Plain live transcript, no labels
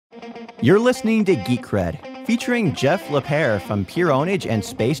You're listening to Geek Cred, featuring Jeff Lapierre from Pure Ownage and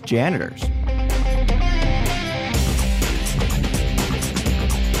Space Janitors.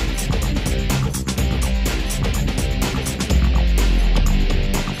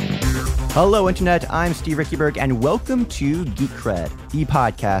 Hello, Internet. I'm Steve Rickyberg, and welcome to Geek Cred, the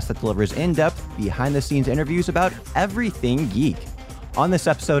podcast that delivers in-depth, behind-the-scenes interviews about everything geek. On this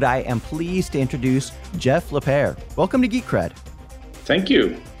episode, I am pleased to introduce Jeff Lapierre. Welcome to Geek Cred. Thank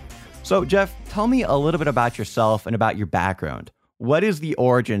you. So, Jeff, tell me a little bit about yourself and about your background. What is the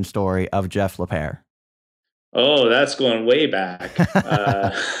origin story of Jeff Lapierre? Oh, that's going way back.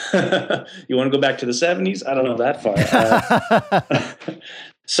 You want to go back to the 70s? I don't know that far.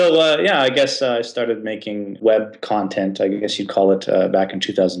 I guess I started making web content, I guess you'd call it, back in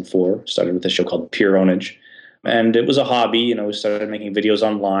 2004. Started with a show called Pure Ownage. And it was a hobby. We started making videos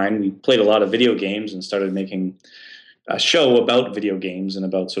online. We played a lot of video games and started making a show about video games and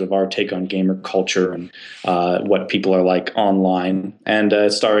about sort of our take on gamer culture and what people are like online.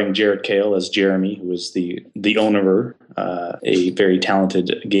 And starring Jared Kale as Jeremy, who is the owner, a very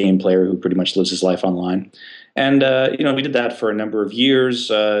talented game player who pretty much lives his life online. And, we did that for a number of years.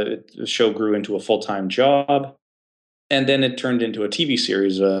 The show grew into a full-time job. And then it turned into a TV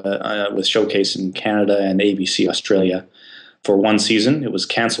series with Showcase in Canada and ABC Australia for one season. It was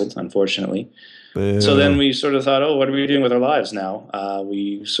canceled, unfortunately. Boo. So then we sort of thought, what are we doing with our lives now?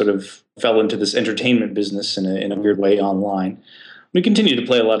 We sort of fell into this entertainment business in a weird way online. We continued to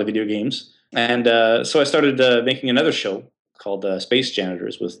play a lot of video games. And so I started making another show called Space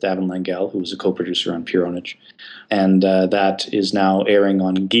Janitors with Davin Langell, who was a co-producer on Pure Ownage. And that is now airing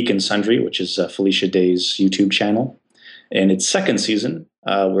on Geek and Sundry, which is Felicia Day's YouTube channel. In its second season,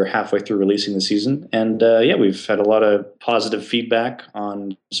 we're halfway through releasing the season. And we've had a lot of positive feedback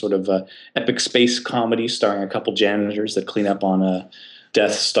on sort of epic space comedy starring a couple janitors that clean up on a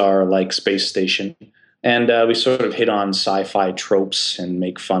Death Star-like space station. And we sort of hit on sci-fi tropes and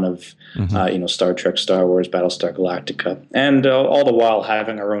make fun of, Star Trek, Star Wars, Battlestar Galactica. And all the while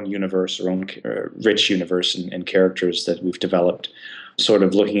having our own universe, our own rich universe and characters that we've developed, sort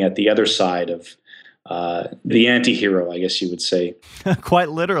of looking at the other side of the anti-hero, I guess you would say. Quite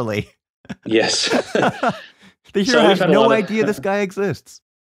literally. Yes. The hero has no idea this guy exists.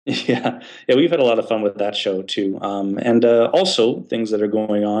 Yeah, we've had a lot of fun with that show too. And also things that are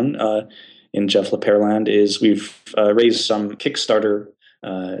going on in Jeff Lapierre land is we've raised some Kickstarter.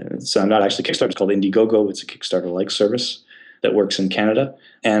 It's not actually Kickstarter, it's called Indiegogo. It's a Kickstarter-like service that works in Canada.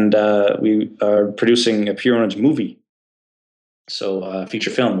 And we are producing a Pure Ownage movie. So a feature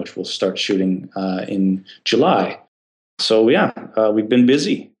film, which we'll start shooting in July. So we've been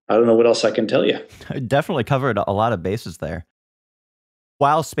busy. I don't know what else I can tell you. Definitely covered a lot of bases there.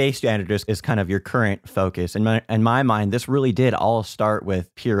 While Space Janitors is kind of your current focus, in my mind, this really did all start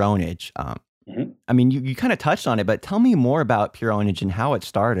with Pure Ownage. I mean, you kind of touched on it, but tell me more about Pure Ownage and how it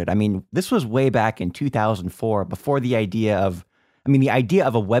started. I mean, this was way back in 2004, before the idea of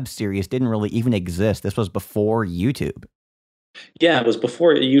a web series didn't really even exist. This was before YouTube. Yeah, it was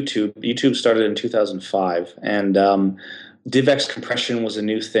before YouTube. YouTube started in 2005, and DivX compression was a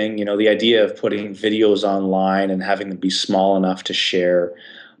new thing. The idea of putting videos online and having them be small enough to share,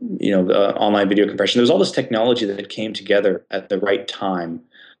 online video compression. There was all this technology that came together at the right time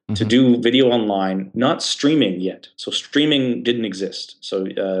to do video online, not streaming yet. So streaming didn't exist. So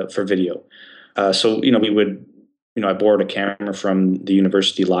for video, we would, I borrowed a camera from the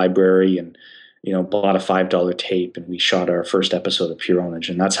university library and bought a $5 tape, and we shot our first episode of Pure Ownage.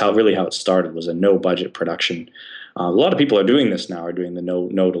 And that's how it started, was a no-budget production. A lot of people are doing this now, are doing the no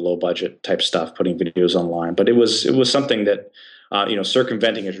to low-budget type stuff, putting videos online. But it was something that,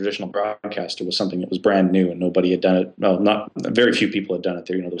 circumventing a traditional broadcaster was something that was brand new, and nobody had done it. Well, very few people had done it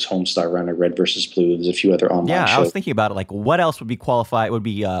there. There was Homestar Runner, Red versus Blue. There's a few other online shows. I was thinking about it, like what else would be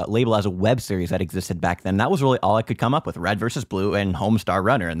labeled as a web series that existed back then. That was really all I could come up with, Red versus Blue and Homestar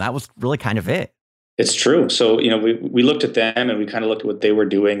Runner, and that was really kind of it. It's true. So, we looked at them and we kind of looked at what they were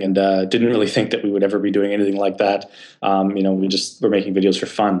doing and didn't really think that we would ever be doing anything like that. We just were making videos for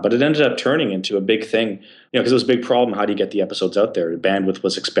fun. But it ended up turning into a big thing, because it was a big problem. How do you get the episodes out there? The bandwidth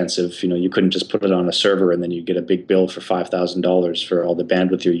was expensive. You couldn't just put it on a server and then you get a big bill for $5,000 for all the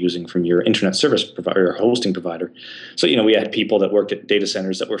bandwidth you're using from your internet service provider or hosting provider. So, we had people that worked at data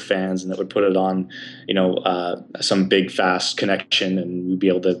centers that were fans and that would put it on, some big fast connection, and we'd be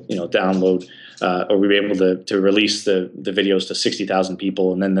able to, download or we were able to release the videos to 60,000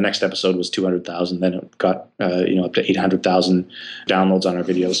 people, and then the next episode was 200,000. Then it got up to 800,000 downloads on our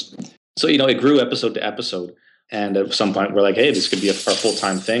videos. So it grew episode to episode, And at some point, we're like, hey, this could be our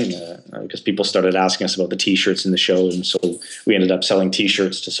full-time thing, because people started asking us about the T-shirts in the show. And so we ended up selling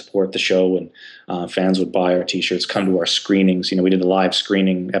T-shirts to support the show, and fans would buy our T-shirts, come to our screenings. We did a live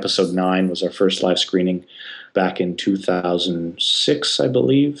screening. Episode 9 was our first live screening back in 2006, I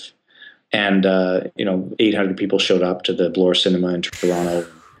believe. And, 800 people showed up to the Bloor Cinema in Toronto.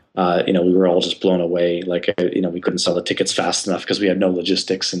 We were all just blown away. We couldn't sell the tickets fast enough because we had no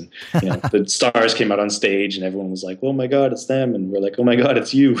logistics. And, the stars came out on stage and everyone was like, oh my God, it's them. And we're like, oh my God,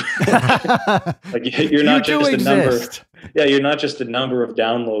 it's you. You're not just a number. Yeah. You're not just a number of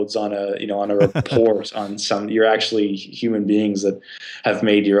downloads on a report on some, you're actually human beings that have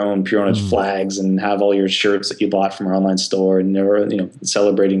made your own Pure Ownage flags and have all your shirts that you bought from our online store, and they're,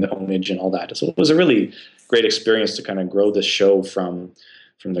 celebrating the Ownage and all that. So it was a really great experience to kind of grow this show from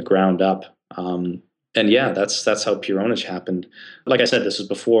the ground up. And yeah, that's how Pure Ownage happened. Like I said, this was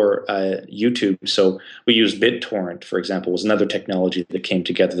before YouTube. So we used BitTorrent, for example, was another technology that came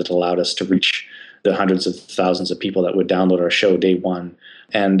together that allowed us to reach the hundreds of thousands of people that would download our show day one.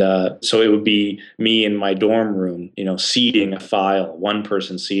 And so it would be me in my dorm room, seeding a file, one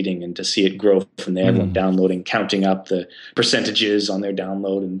person seeding, and to see it grow from there, everyone downloading, counting up the percentages on their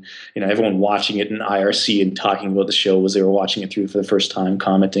download, and everyone watching it in IRC and talking about the show as they were watching it through for the first time,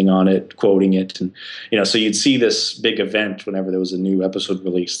 commenting on it, quoting it, and so you'd see this big event whenever there was a new episode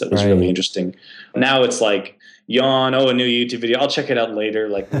released that was really interesting. Now it's like, yawn, a new YouTube video, I'll check it out later,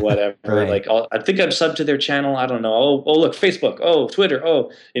 like whatever. I think I'm subbed to their channel, I don't know. Oh look, Facebook, Twitter,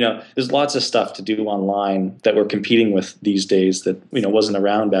 there's lots of stuff to do online that we're competing with these days that wasn't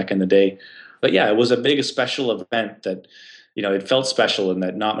around back in the day. But yeah, it was a big special event that it felt special, and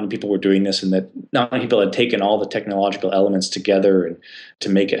that not many people were doing this, and that not many people had taken all the technological elements together and to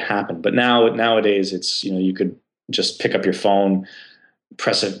make it happen. But nowadays it's you could just pick up your phone,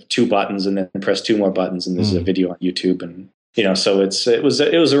 press 2 buttons, and then press 2 more buttons, and there's a video on YouTube. And so it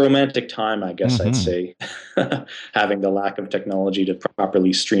was a romantic time, I guess I'd say, having the lack of technology to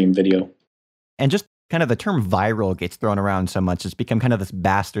properly stream video. And just kind of the term viral gets thrown around so much. It's become kind of this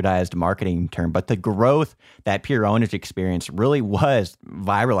bastardized marketing term, but the growth that Pure Ownage experience really was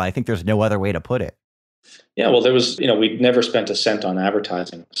viral. I think there's no other way to put it. Yeah, well, there was, we'd never spent a cent on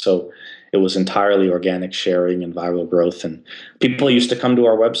advertising. So it was entirely organic sharing and viral growth. And people used to come to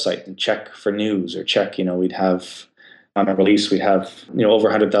our website and check for news, or check, we'd have on a release, we'd have, over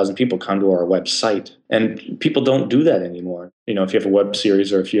 100,000 people come to our website. And people don't do that anymore. If you have a web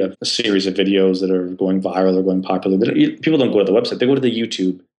series, or if you have a series of videos that are going viral or going popular, people don't go to the website. They go to the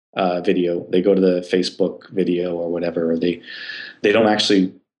YouTube video. They go to the Facebook video or whatever. Or they don't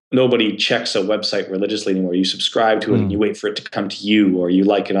actually... Nobody checks a website religiously anymore. You subscribe to it and you wait for it to come to you, or you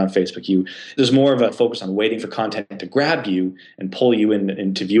like it on Facebook. There's more of a focus on waiting for content to grab you and pull you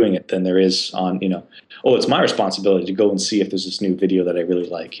into viewing it than there is on, it's my responsibility to go and see if there's this new video that I really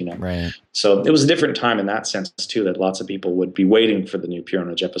like, Right. So it was a different time in that sense too, that lots of people would be waiting for the new Pure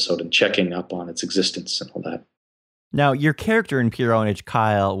Ownage episode and checking up on its existence and all that. Now, your character in Pure Ownage,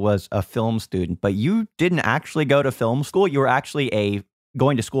 Kyle, was a film student, but you didn't actually go to film school. You were actually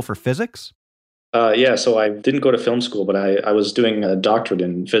going to school for physics? Yeah, so I didn't go to film school, but I was doing a doctorate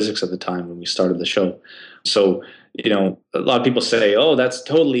in physics at the time when we started the show. So, a lot of people say, oh, that's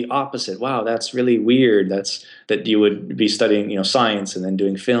totally opposite. Wow, that's really weird. That you would be studying, science and then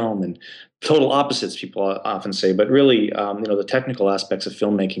doing film, and total opposites, people often say. But really, the technical aspects of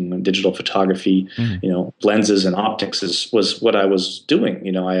filmmaking and digital photography, lenses and optics was what I was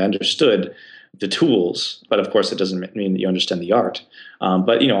doing. I understood the tools, but of course it doesn't mean that you understand the art.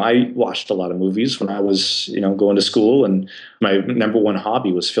 But I watched a lot of movies when I was going to school, and my number one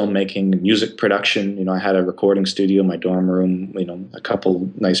hobby was filmmaking and music production. I had a recording studio in my dorm room, a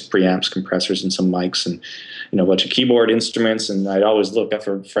couple nice preamps, compressors, and some mics, and a bunch of keyboard instruments. And I'd always look up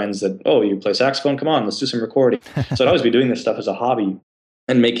for friends that, oh, you play saxophone? Come on, let's do some recording. So I'd always be doing this stuff as a hobby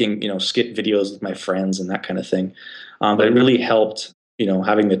and making skit videos with my friends and that kind of thing. But it really helped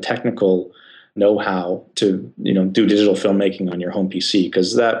having the technical know-how to do digital filmmaking on your home PC,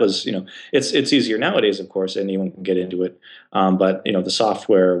 because that was it's easier nowadays. Of course, anyone can get into it, but the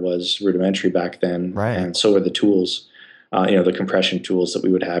software was rudimentary back then, right? And so were the tools, the compression tools that we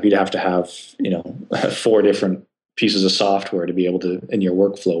would have. You'd have to have 4 different pieces of software to be able to in your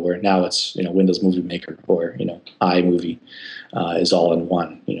workflow. Where now it's Windows Movie Maker or iMovie is all in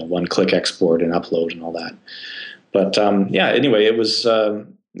one. One-click export and upload and all that. But anyway, it was.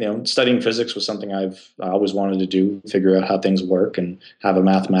 Studying physics was something I always wanted to do, figure out how things work and have a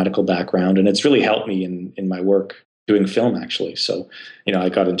mathematical background. And it's really helped me in my work doing film, actually. So, I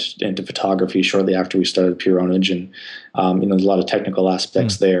got into photography shortly after we started Pure Ownage, and, there's a lot of technical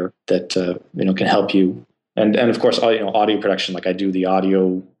aspects there that, can help you And of course, audio production. Like I do the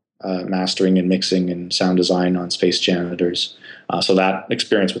audio mastering and mixing and sound design on Space Janitors. So that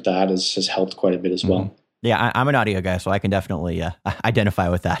experience with that has helped quite a bit as well. Yeah, I'm an audio guy, so I can definitely identify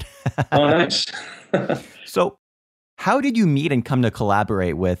with that. Oh, nice. So how did you meet and come to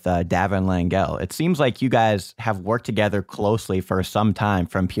collaborate with Davin Langell? It seems like you guys have worked together closely for some time,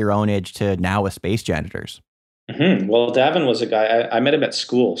 from Pure Ownage to now with Space Janitors. Mm-hmm. Well, Davin was a guy, I met him at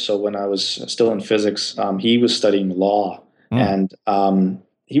school. So when I was still in physics, he was studying law. And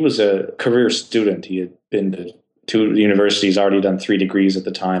he was a career student. He had been to 2 universities, already done 3 degrees at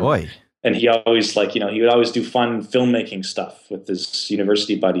the time. Boy. And he always he would always do fun filmmaking stuff with his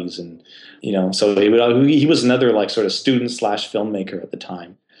university buddies. And, so he was another like sort of student / filmmaker at the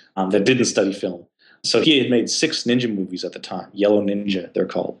time that didn't study film. So he had made 6 ninja movies at the time, Yellow Ninja, they're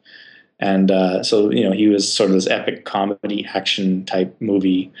called. And so he was sort of this epic comedy action type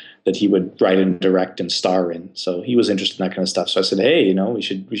movie that he would write and direct and star in. So he was interested in that kind of stuff. So I said, hey, we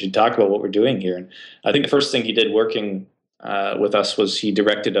should talk about what we're doing here. And I think the first thing he did working with us was he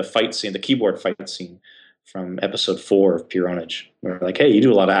directed a fight scene, the keyboard fight scene from episode 4 of Pure Ownage. We're like, hey, you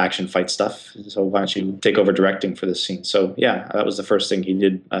do a lot of action fight stuff, so why don't you take over directing for this scene? So yeah, that was the first thing he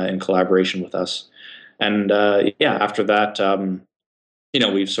did in collaboration with us. And after that,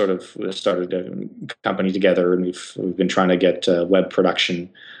 we've sort of started a company together, and we've been trying to get web production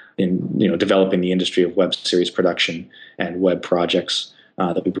in developing the industry of web series production and web projects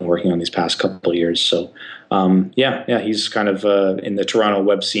that we've been working on these past couple of years. So he's kind of in the Toronto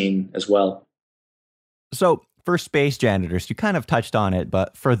web scene as well. So for Space Janitors, you kind of touched on it,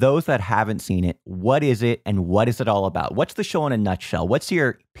 but for those that haven't seen it, what is it and what is it all about? What's the show in a nutshell? What's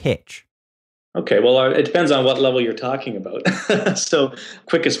your pitch? Okay, well, it depends on what level you're talking about. So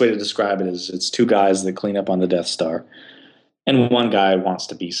quickest way to describe it is it's 2 guys that clean up on the Death Star. And one guy wants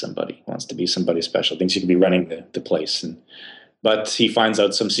to be somebody special, thinks he could be running the place. But he finds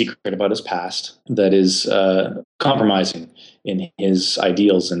out some secret about his past that is compromising in his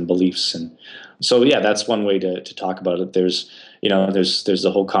ideals and beliefs. And so, that's one way to talk about it. There's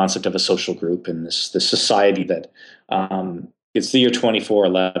the whole concept of a social group and this society that it's the year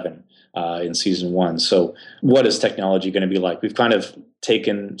 2411 in season 1. So what is technology going to be like? We've kind of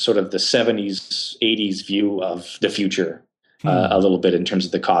taken sort of the 70s, 80s view of the future a little bit in terms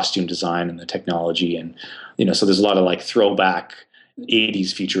of the costume design and the technology. And, so there's a lot of like throwback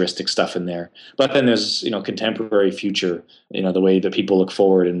 80s futuristic stuff in there. But then there's, contemporary future, the way that people look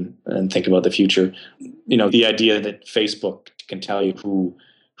forward and think about the future. The idea that Facebook can tell you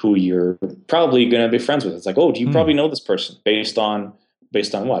who you're probably going to be friends with. It's like, oh, do you probably know this person based on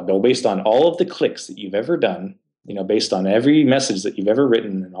what? No, based on all of the clicks that you've ever done, based on every message that you've ever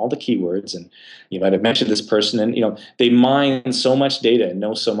written and all the keywords, and you might have mentioned this person, and they mine so much data and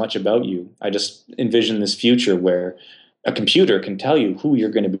know so much about you. I just envision this future where a computer can tell you who you're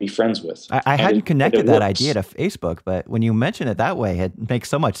going to be friends with. I hadn't connected that idea to Facebook, but when you mention it that way, it makes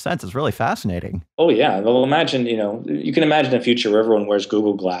so much sense. It's really fascinating. Oh yeah. Well, imagine, you can imagine a future where everyone wears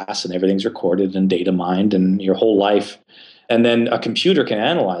Google Glass and everything's recorded and data mined and your whole life. And then a computer can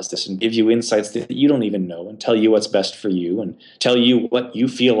analyze this and give you insights that you don't even know and tell you what's best for you and tell you what you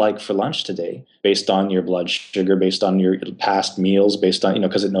feel like for lunch today based on your blood sugar, based on your past meals, based on,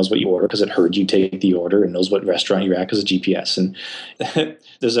 because it knows what you order, because it heard you take the order and knows what restaurant you're at because of GPS. And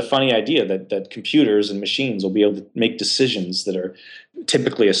there's a funny idea that computers and machines will be able to make decisions that are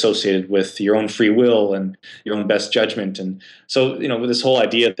typically associated with your own free will and your own best judgment. And so, with this whole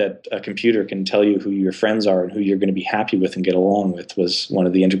idea that a computer can tell you who your friends are and who you're going to be happy with and get along with was one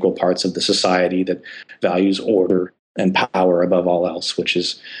of the integral parts of the society that values order and power above all else, which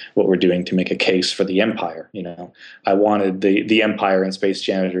is what we're doing to make a case for the Empire. I wanted the Empire and Space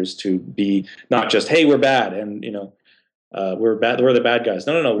Janitors to be not just, hey, we're bad and, we're bad. We're the bad guys.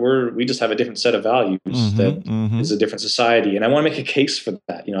 No. We just have a different set of values that is a different society, and I want to make a case for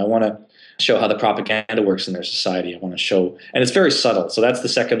that. I want to show how the propaganda works in their society. I want to show, and it's very subtle. So that's the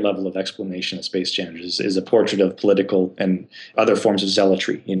second level of explanation of Space Janitors is a portrait of political and other forms of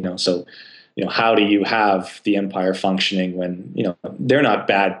zealotry. So, how do you have the Empire functioning when they're not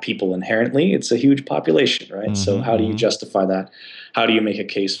bad people inherently? It's a huge population, right? So how do you justify that? How do you make a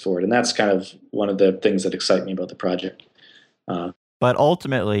case for it? And that's kind of one of the things that excite me about the project. But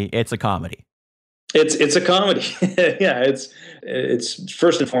ultimately, it's a comedy. It's a comedy. Yeah, it's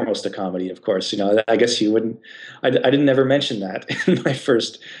first and foremost a comedy, of course. I guess you wouldn't. I didn't ever mention that in my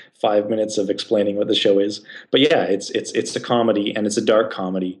first 5 minutes of explaining what the show is. But yeah, it's a comedy, and it's a dark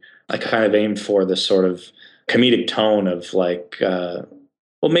comedy. I kind of aimed for this sort of comedic tone of like, well,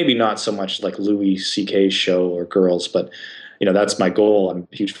 maybe not so much like Louis C.K.'s show or Girls, but that's my goal. I'm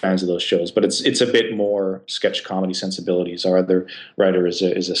huge fans of those shows, but it's a bit more sketch comedy sensibilities. Our other writer is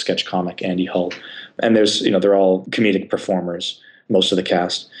a sketch comic, Andy Hull, and they're all comedic performers, most of the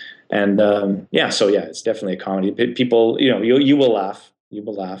cast. And so it's definitely a comedy. People, you will laugh,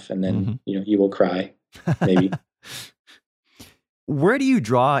 and then you will cry, maybe. Where do you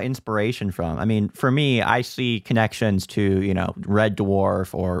draw inspiration from? I mean, for me, I see connections to, Red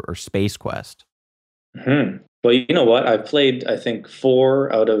Dwarf or Space Quest. Well, you know what? I've played, I think,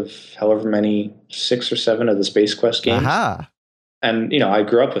 4 out of however many, 6 or 7 of the Space Quest games. And, I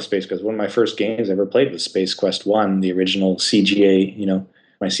grew up with Space Quest. One of my first games I ever played was Space Quest 1, the original CGA,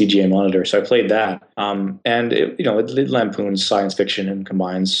 my CGA monitor. So I played that. And it lampoons science fiction and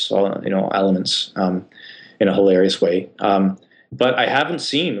combines all, elements in a hilarious way. But I haven't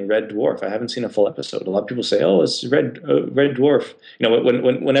seen Red Dwarf. I haven't seen a full episode. A lot of people say, "Oh, it's Red Dwarf."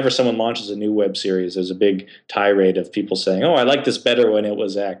 Whenever someone launches a new web series, there's a big tirade of people saying, "Oh, I like this better when it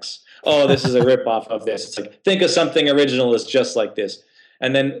was X. Oh, this is a ripoff of this." It's like, think of something original that's just like this.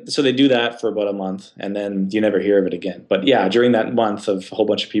 And then, so they do that for about a month, and then you never hear of it again. But yeah, during that month of a whole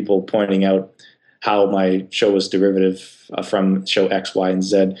bunch of people pointing out how my show was derivative from show X, Y, and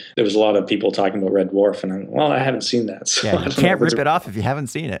Z, there was a lot of people talking about Red Dwarf, and I haven't seen that. So yeah, you can't rip it off if you haven't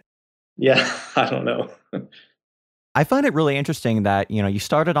seen it. Yeah, I don't know. I find it really interesting that, you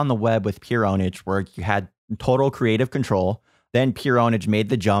started on the web with Pure Ownage, where you had total creative control. Then Pure Ownage made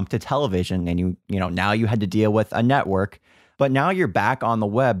the jump to television, and now you had to deal with a network. But now you're back on the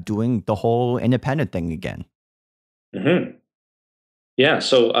web doing the whole independent thing again. Yeah,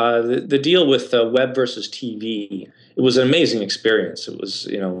 so the deal with web versus TV, it was an amazing experience. It was,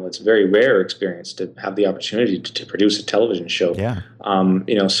 it's a very rare experience to have the opportunity to produce a television show. Yeah.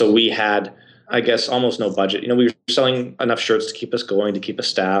 So we had, I guess, almost no budget. We were selling enough shirts to keep us going, to keep a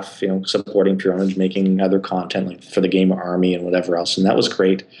staff, supporting Pure Ownage, making other content like for the Gamer Army and whatever else, and that was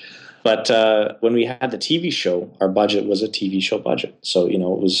great. But when we had the TV show, our budget was a TV show budget. So, it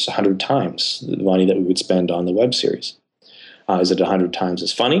was 100 times the money that we would spend on the web series. Is it 100 times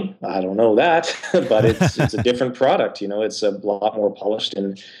as funny? I don't know that, but it's a different product. It's a lot more polished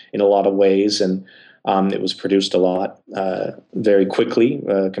in a lot of ways, and it was produced a lot very quickly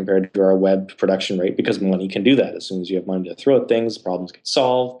compared to our web production rate, because money can do that. As soon as you have money to throw at things, problems get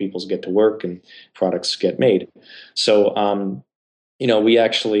solved, people get to work, and products get made. So, we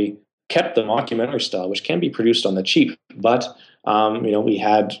actually kept the mockumentary style, which can be produced on the cheap, but we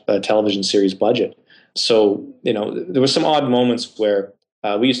had a television series budget. So, there were some odd moments where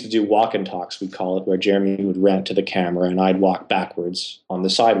we used to do walk and talks, we call it, where Jeremy would rant to the camera and I'd walk backwards on the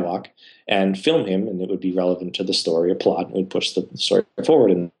sidewalk and film him, and it would be relevant to the story or plot, and we'd push the story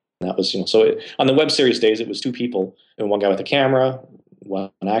forward. And that was, on the web series days, it was 2 people, and one guy with a camera,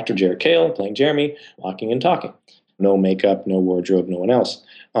 one actor, Jared Cale, playing Jeremy, walking and talking. No makeup, no wardrobe, no one else.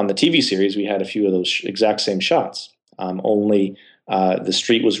 On the TV series, we had a few of those exact same shots, only the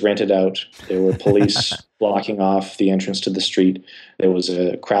street was rented out. There were police blocking off the entrance to the street. There was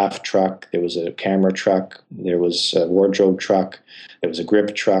a craft truck. There was a camera truck. There was a wardrobe truck. There was a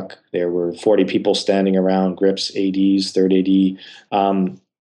grip truck. There were 40 people standing around, grips, ADs, third AD.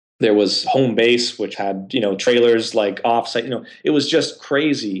 There was home base, which had, trailers like offsite. It was just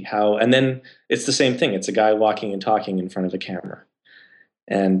crazy how, and then it's the same thing. It's a guy walking and talking in front of the camera.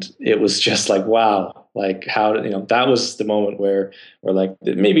 And it was just like, wow, like how, that was the moment where we're like,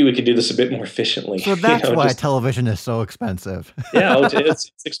 maybe we could do this a bit more efficiently. So that's why television is so expensive. Yeah,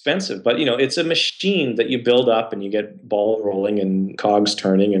 it's expensive, but it's a machine that you build up and you get ball rolling and cogs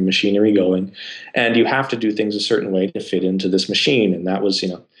turning and machinery going. And you have to do things a certain way to fit into this machine. And that was,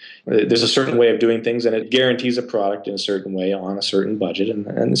 there's a certain way of doing things, and it guarantees a product in a certain way on a certain budget.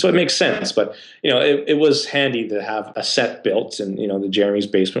 And so it makes sense. But, it was handy to have a set built. And, the Jeremy's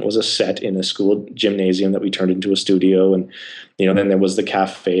basement was a set in a school gymnasium that we turned into a studio. And, then there was the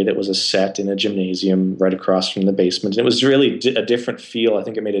cafe that was a set in a gymnasium right across from the basement. And it was really a different feel. I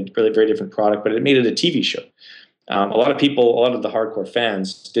think it made a really very different product, but it made it a TV show. A lot of the hardcore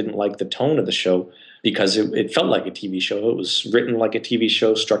fans didn't like the tone of the show, because it felt like a TV show. It was written like a TV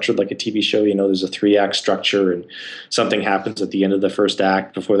show, structured like a TV show. There's a 3-act structure, and something happens at the end of the first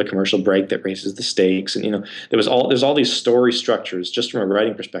act before the commercial break that raises the stakes. And there's all these story structures just from a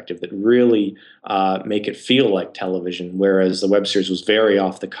writing perspective that really make it feel like television, whereas the web series was very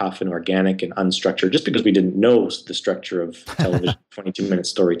off the cuff and organic and unstructured, just because we didn't know the structure of television, 22-minute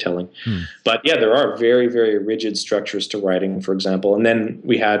storytelling. But yeah, there are very, very rigid structures to writing, for example. And then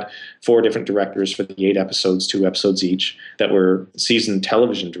we had 4 different directors for the 8 episodes, 2 episodes each, that were seasoned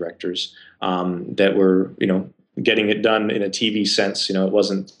television directors that were, getting it done in a TV sense. It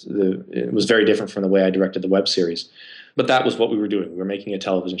was very different from the way I directed the web series. But that was what we were doing. We were making a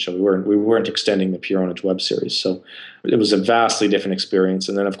television show. We weren't extending the Pure Ownage web series. So it was a vastly different experience.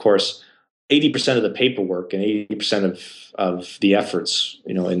 And then, of course, 80% of the paperwork and 80% of the efforts,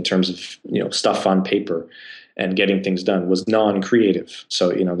 in terms of stuff on paper and getting things done was non-creative. So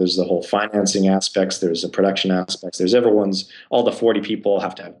there's the whole financing aspects, there's the production aspects, there's all the 40 people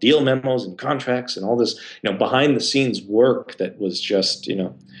have to have deal memos and contracts and all this behind the scenes work that was just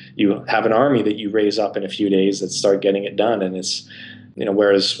you have an army that you raise up in a few days that start getting it done. And it's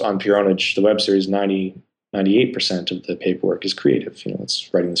whereas on Pure Ownage, the web series, 98% of the paperwork is creative.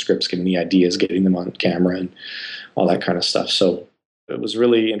 It's writing the scripts, getting the ideas, getting them on camera, and all that kind of stuff. So it was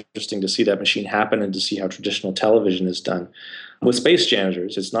really interesting to see that machine happen and to see how traditional television is done. With Space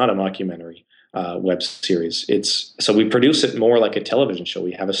Janitors, it's not a mockumentary web series. So we produce it more like a television show.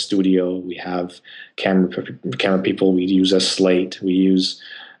 We have a studio, we have camera people, we use a slate, we use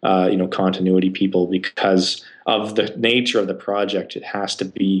continuity people because of the nature of the project. It has to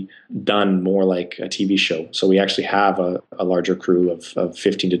be done more like a TV show. So we actually have a larger crew of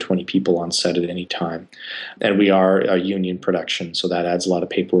 15 to 20 people on set at any time. And we are a union production, so that adds a lot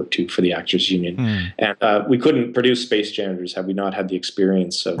of paperwork too for the Actors Union. And we couldn't produce Space Janitors had we not had the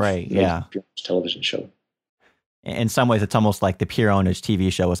experience of a Pure Ownage television show. In some ways, it's almost like the Pure Ownage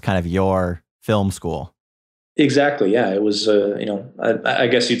TV show was kind of your film school. Exactly. Yeah, it was. I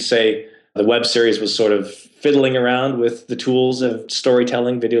guess you'd say the web series was sort of fiddling around with the tools of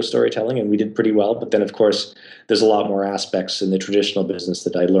storytelling, video storytelling, and we did pretty well. But then, of course, there's a lot more aspects in the traditional business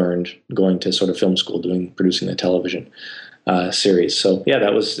that I learned going to sort of film school, producing the television series. So yeah,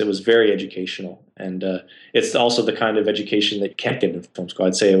 it was very educational, and it's also the kind of education that you can't get in film school.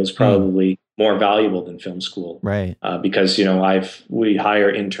 I'd say it was probably more valuable than film school, right? Because we hire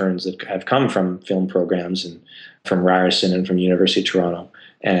interns that have come from film programs and from Ryerson and from University of Toronto,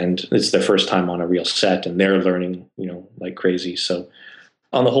 and it's their first time on a real set, and they're learning like crazy. So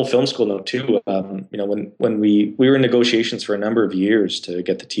on the whole film school note too, when we were in negotiations for a number of years to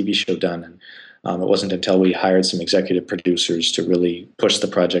get the TV show done, and it wasn't until we hired some executive producers to really push the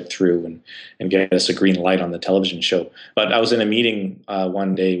project through and get us a green light on the television show. But I was in a meeting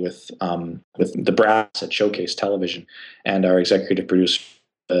one day with the brass at Showcase Television, and our executive producer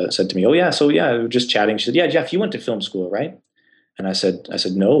said to me, "Oh yeah, so yeah, we were just chatting." She said, "Yeah, Jeff, you went to film school, right?" And I said,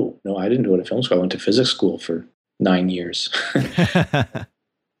 "No, I didn't go to film school. I went to physics school for 9 years."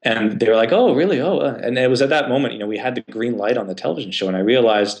 And they were like, "Oh, really? Oh," and it was at that moment, we had the green light on the television show, and I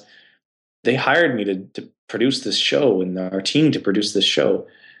realized they hired me to produce this show and our team to produce this show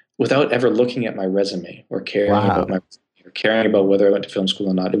without ever looking at my resume or caring about whether I went to film school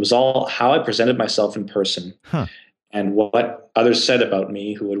or not. It was all how I presented myself in person and what others said about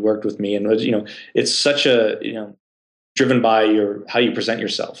me who had worked with me. And it's such a driven by how you present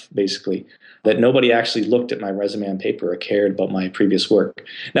yourself, basically, that nobody actually looked at my resume on paper or cared about my previous work.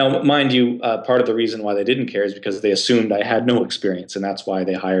 Now, mind you, part of the reason why they didn't care is because they assumed I had no experience, and that's why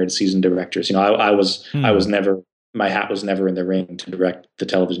they hired seasoned directors. I was never, my hat was never in the ring to direct the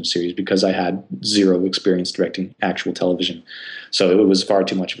television series because I had zero experience directing actual television. So it was far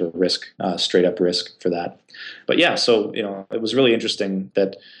too much of a risk, straight up risk for that. But yeah, so it was really interesting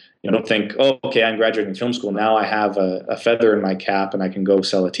that. Don't think, oh, okay, I'm graduating film school. Now I have a feather in my cap and I can go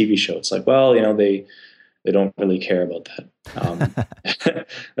sell a TV show. It's like, well, they don't really care about that.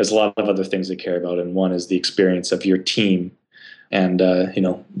 There's a lot of other things they care about. And one is the experience of your team and,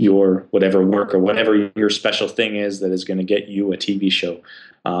 your whatever work or whatever your special thing is that is going to get you a TV show.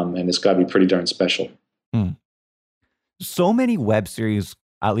 And it's got to be pretty darn special. So many web series,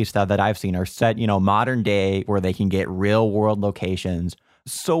 at least that I've seen, are set, modern day where they can get real world locations.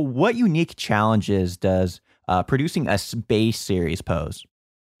 So what unique challenges does producing a space series pose?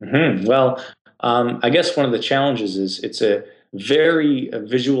 Well, I guess one of the challenges is it's a very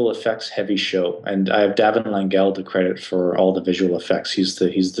visual effects heavy show. And I have Davin Langell to credit for all the visual effects. He's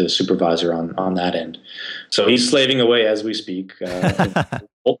the supervisor on that end. So he's slaving away as we speak,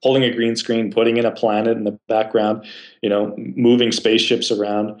 pulling a green screen, putting in a planet in the background, moving spaceships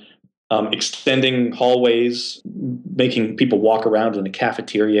around. Extending hallways, making people walk around in a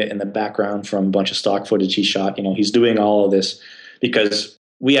cafeteria in the background from a bunch of stock footage he shot. He's doing all of this because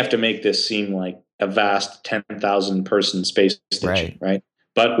we have to make this seem like a vast 10,000 person space station, right?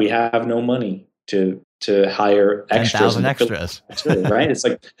 But we have no money to hire extras. 10,000 extras. Right? It's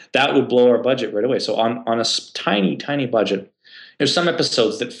like that would blow our budget right away. So on a tiny, tiny budget, there's some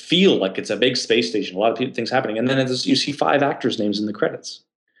episodes that feel like it's a big space station, a lot of things happening. And then you see 5 actors' names in the credits.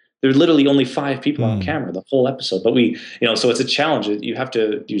 There's literally only 5 people on camera the whole episode. But so it's a challenge. You have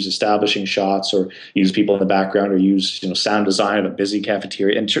to use establishing shots or use people in the background or use, sound design of a busy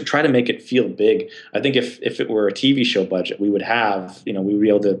cafeteria and try to make it feel big. I think if it were a TV show budget, we would have, we would be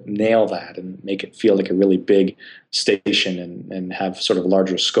able to nail that and make it feel like a really big station and have sort of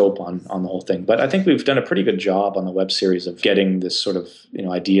larger scope on the whole thing. But I think we've done a pretty good job on the web series of getting this sort of,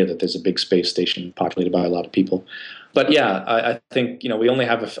 idea that there's a big space station populated by a lot of people. But yeah, I think, we only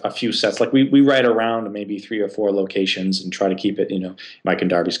have a few sets. Like we write around maybe 3 or 4 locations and try to keep it, Mike and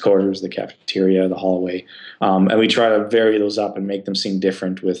Darby's quarters, the cafeteria, the hallway. And we try to vary those up and make them seem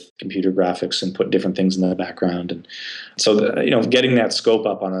different with computer graphics and put different things in the background. And so, getting that scope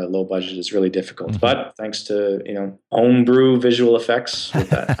up on a low budget is really difficult. But thanks to, homebrew visual effects with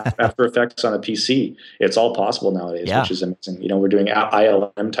that After Effects on a PC, it's all possible nowadays, which is amazing. We're doing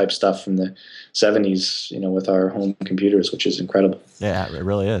ILM type stuff from the 70s, with our home computers, which is incredible. Yeah, it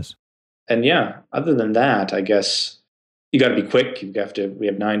really is. And yeah, other than that, I guess you got to be quick. We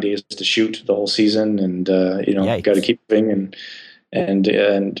have 9 days to shoot the whole season, and you got to keep moving. And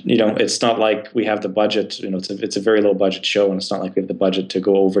it's not like we have the budget. It's a very low budget show, and it's not like we have the budget to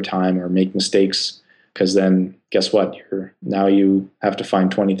go overtime or make mistakes. Because then, guess what? You have to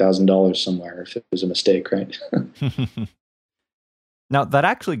find $20,000 somewhere if it was a mistake, right? Now, that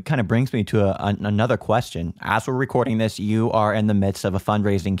actually kind of brings me to another question. As we're recording this, you are in the midst of a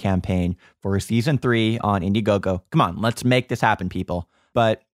fundraising campaign for season 3 on Indiegogo. Come on, let's make this happen, people.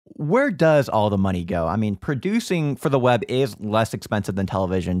 But where does all the money go? I mean, producing for the web is less expensive than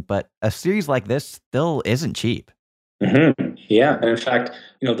television, but a series like this still isn't cheap. Mm-hmm. Yeah. And in fact,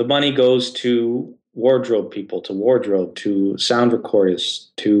 the money goes to wardrobe people, to sound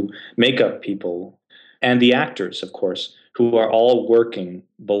recorders, to makeup people, and the actors, of course, who are all working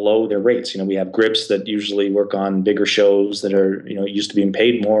below their rates. We have grips that usually work on bigger shows that are, used to being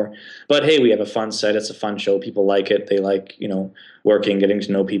paid more. But hey, we have a fun set. It's a fun show. People like it. They like, working, getting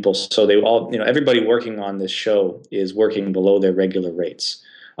to know people. So they all, everybody working on this show is working below their regular rates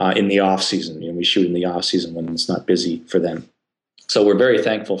in the off season. We shoot in the off season when it's not busy for them. So we're very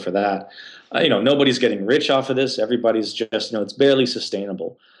thankful for that. Nobody's getting rich off of this. Everybody's just, it's barely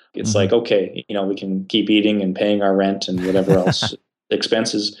sustainable. It's like, okay, we can keep eating and paying our rent and whatever else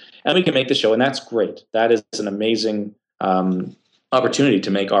expenses, and we can make the show, and that's great. That is an amazing opportunity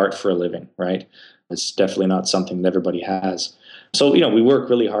to make art for a living, right? It's definitely not something that everybody has. So, we work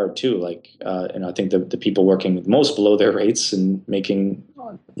really hard too. Like, and I think the people working most below their rates and making,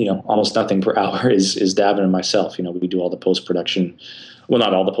 almost nothing per hour is Davin and myself. We do all the post-production. Well,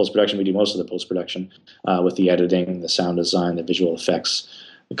 not all the post-production. We do most of the post-production with the editing, the sound design, the visual effects,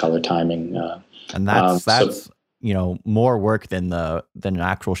 the color timing. And that's more work than an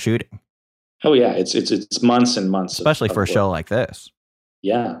actual shooting. Oh yeah. It's months and months. Especially for a show like this.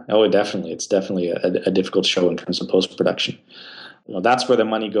 Yeah. Oh, definitely. It's definitely a difficult show in terms of post-production. That's where the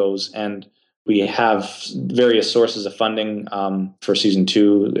money goes. And we have various sources of funding for season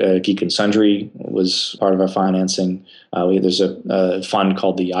 2. Geek and Sundry was part of our financing. There's a fund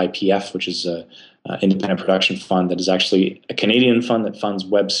called the IPF, which is an independent production fund that is actually a Canadian fund that funds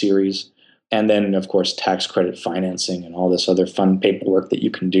web series. And then, of course, tax credit financing and all this other fun paperwork that you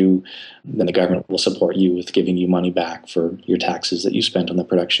can do. Then the government will support you with giving you money back for your taxes that you spent on the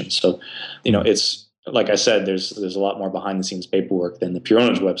production. So, it's, like I said, there's a lot more behind the scenes paperwork than the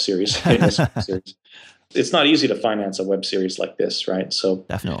Puronage web series. It's not easy to finance a web series like this, right? So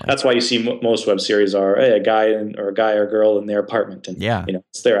definitely, that's why you see most web series are a guy or girl in their apartment, and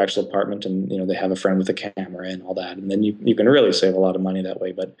it's their actual apartment, and they have a friend with a camera and all that, and then you can really save a lot of money that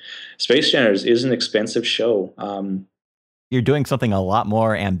way. But Space Janitors is an expensive show. You're doing something a lot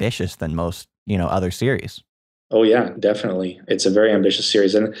more ambitious than most other series. Oh yeah, definitely. It's a very ambitious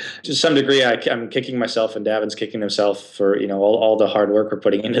series, and to some degree, I'm kicking myself, and Davin's kicking himself for all the hard work we're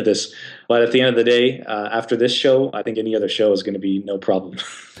putting into this. But at the end of the day, after this show, I think any other show is going to be no problem.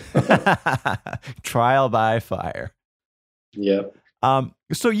 Trial by fire. Yeah.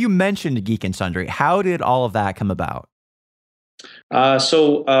 So you mentioned Geek and Sundry. How did all of that come about?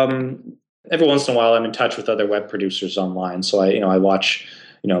 So every once in a while, I'm in touch with other web producers online. So I watch.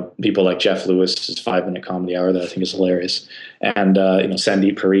 People like Jeff Lewis' 5-Minute Comedy Hour that I think is hilarious. And,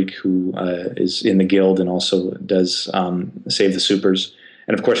 Sandeep Parikh, who is in the Guild and also does Save the Supers.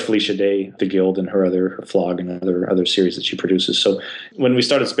 And, of course, Felicia Day, the Guild, and her Flog and other series that she produces. So when we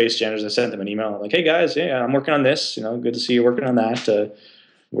started Space Janitors, I sent them an email. I'm like, hey, guys, yeah, I'm working on this. Good to see you working on that.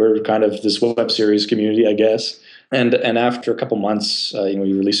 We're kind of this web series community, I guess. And after a couple months,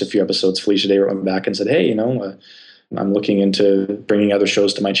 we released a few episodes. Felicia Day wrote me back and said, hey, I'm looking into bringing other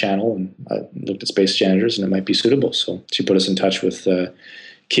shows to my channel, and I looked at Space Janitors, and it might be suitable. So she put us in touch with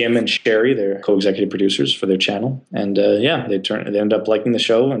Kim and Sherry, they're co-executive producers for their channel, and they end up liking the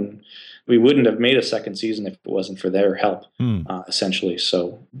show, and we wouldn't have made a second season if it wasn't for their help, essentially.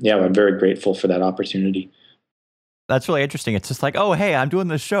 So yeah, I'm very grateful for that opportunity. That's really interesting. It's just like, oh, hey, I'm doing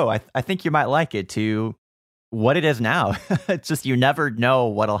this show. I think you might like it, to what it is now. It's just, you never know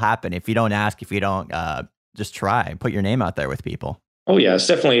what'll happen if you don't ask, if you don't just try and put your name out there with people. Oh yeah, it's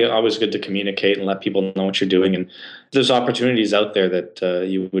definitely always good to communicate and let people know what you're doing. And there's opportunities out there that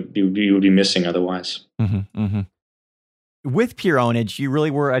you would be missing otherwise. With Pure Ownage, you really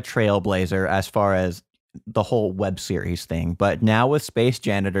were a trailblazer as far as the whole web series thing. But now with Space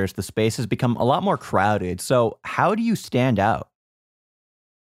Janitors, the space has become a lot more crowded. So how do you stand out?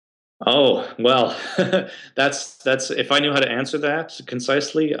 Oh, well, that's if I knew how to answer that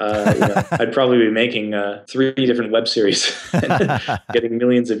concisely, I'd probably be making 3 different web series, getting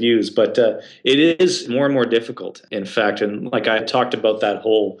millions of views. But it is more and more difficult, in fact. And like I talked about, that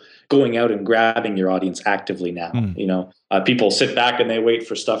whole going out and grabbing your audience actively now. People sit back and they wait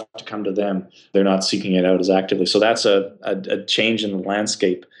for stuff to come to them. They're not seeking it out as actively. So that's a change in the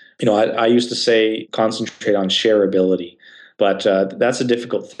landscape. I used to say concentrate on shareability. But that's a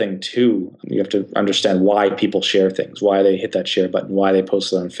difficult thing too. You have to understand why people share things, why they hit that share button, why they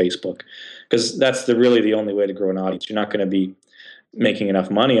post it on Facebook, because that's really the only way to grow an audience. You're not going to be making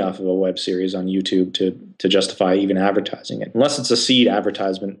enough money off of a web series on YouTube to justify even advertising it, unless it's a seed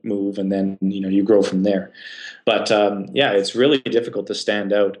advertisement move, and then you grow from there. But it's really difficult to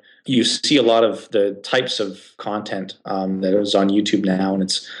stand out. You see a lot of the types of content that is on YouTube now, and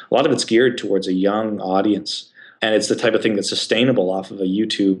a lot of it's geared towards a young audience. And it's the type of thing that's sustainable off of a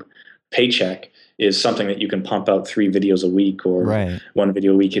YouTube paycheck, is something that you can pump out 3 videos a week, or 1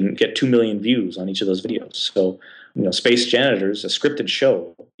 video a week, and get 2 million views on each of those videos. So, Space Janitors, a scripted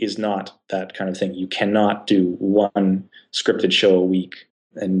show, is not that kind of thing. You cannot do 1 scripted show a week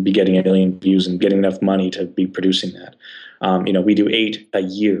and be getting 1 million views and getting enough money to be producing that. We do 8 a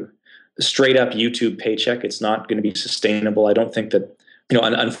year. Straight up YouTube paycheck, it's not going to be sustainable. I don't think that.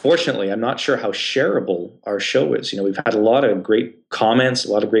 Unfortunately, I'm not sure how shareable our show is. We've had a lot of great comments,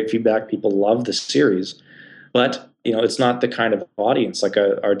 a lot of great feedback. People love the series, but it's not the kind of audience. Like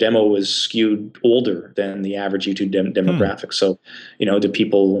our demo is skewed older than the average YouTube demographic. So, do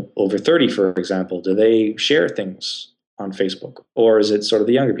people over 30, for example, do they share things on Facebook, or is it sort of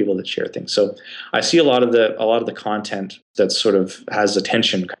the younger people that share things? So, I see a lot of the content that sort of has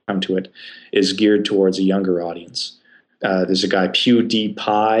attention come to it is geared towards a younger audience. There's a guy,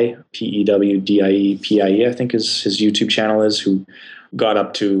 PewDiePie, PewDiePie, I think his YouTube channel is, who got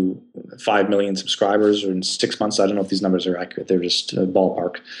up to 5 million subscribers in 6 months. I don't know if these numbers are accurate. They're just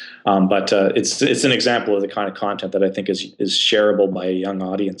ballpark. But it's an example of the kind of content that I think is shareable by a young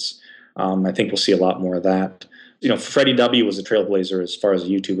audience. I think we'll see a lot more of that. Freddie W was a trailblazer as far as a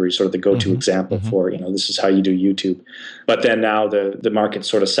YouTuber. He's sort of the go-to example for, this is how you do YouTube. But then now the market's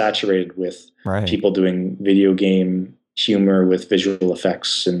sort of saturated with people doing video game humor with visual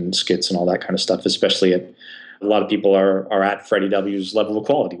effects and skits and all that kind of stuff, especially a lot of people are at Freddie W's level of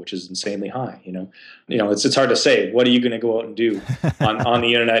quality, which is insanely high. It's hard to say, what are you going to go out and do on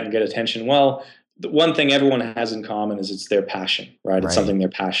the internet and get attention? Well, the one thing everyone has in common is it's their passion, right? It's something they're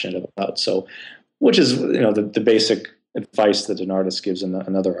passionate about. So, which is, the basic advice that an artist gives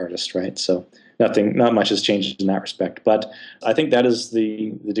another artist, right? So not much has changed in that respect. But I think that is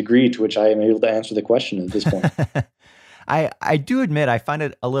the degree to which I am able to answer the question at this point. I do admit I find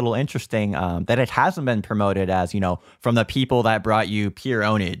it a little interesting that it hasn't been promoted as, from the people that brought you Pure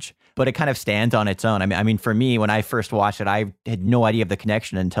Ownage, but it kind of stands on its own. I mean, for me, when I first watched it, I had no idea of the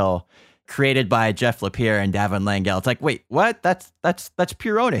connection until created by Jeff Lapierre and Davin Langell. It's like, wait, what? That's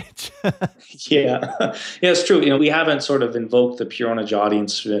Pure Ownage. Yeah, it's true. We haven't sort of invoked the Pure Ownage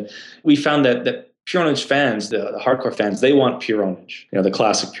audience. We found that Pure Ownage fans, the hardcore fans, they want Pure Ownage, the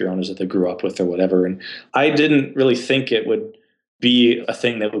classic Pure Ownage that they grew up with or whatever. And I didn't really think it would be a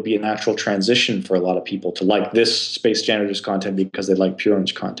thing that would be a natural transition for a lot of people to like this Space Janitors content because they like Pure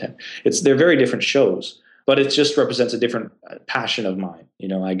Ownage content. They're very different shows, but it just represents a different passion of mine,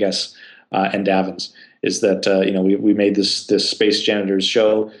 I guess, and Davin's, is that, we made this Space Janitors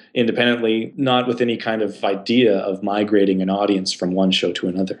show independently, not with any kind of idea of migrating an audience from one show to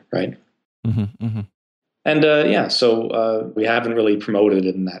another, right? And so we haven't really promoted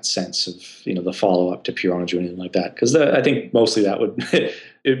it in that sense of the follow up to Pure Ownage or anything like that, because I think mostly that would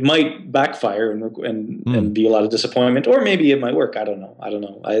it might backfire and be a lot of disappointment, or maybe it might work. I don't know.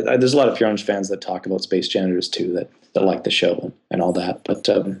 There's a lot of Pure Ownage fans that talk about Space Janitors too that like the show and all that. But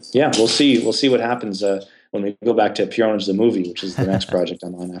we'll see what happens when we go back to Pure Ownage the movie, which is the next project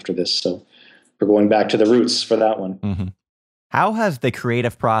I'm on after this. So we're going back to the roots for that one. How has the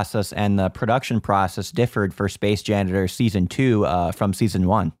creative process and the production process differed for Space Janitor Season 2 from Season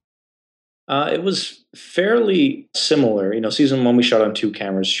 1? It was fairly similar. Season 1 we shot on two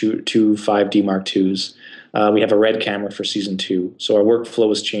cameras, two 5D Mark IIs. We have a red camera for Season 2, so our workflow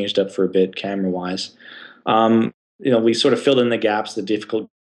was changed up for a bit camera-wise. We sort of filled in the gaps, the difficult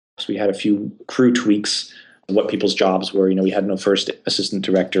gaps. We had a few crew tweaks, what people's jobs were. We had no first assistant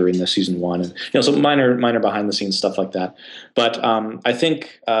director in the Season 1, and some minor behind the scenes stuff like that. But I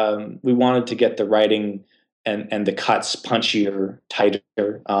think we wanted to get the writing and the cuts punchier,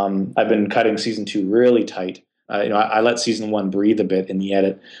 tighter. I've been cutting Season 2 really tight. I let Season 1 breathe a bit in the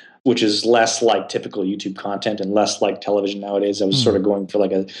edit, which is less like typical YouTube content and less like television nowadays. I was sort of going for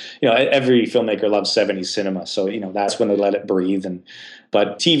like every filmmaker loves 70s cinema. So, that's when they let it breathe.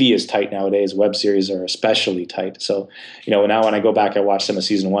 But TV is tight nowadays. Web series are especially tight. So, now when I go back, I watch some of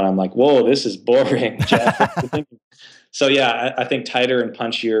Season 1, I'm like, whoa, this is boring, Jeff. So, yeah, I think tighter and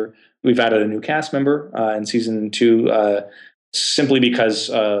punchier. We've added a new cast member in Season 2, simply because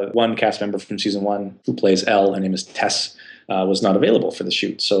one cast member from Season 1 who plays Elle, her name is Tess, was not available for the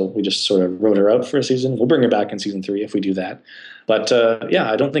shoot. So we just sort of wrote her out for a season. We'll bring her back in Season 3 if we do that. But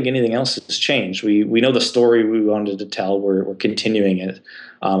I don't think anything else has changed. We know the story we wanted to tell. We're continuing it.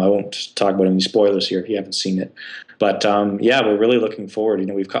 I won't talk about any spoilers here if you haven't seen it. But we're really looking forward.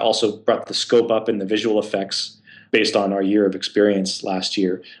 We've also brought the scope up in the visual effects based on our year of experience last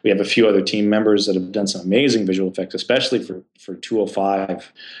year. We have a few other team members that have done some amazing visual effects, especially for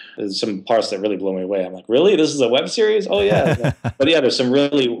 205. There's some parts that really blow me away. I'm like, really? This is a web series? Oh, yeah. But yeah, there's some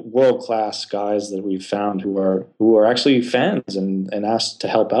really world-class guys that we've found who are actually fans and asked to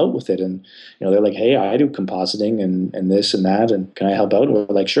help out with it. And, they're like, hey, I do compositing and this and that, and can I help out? And we're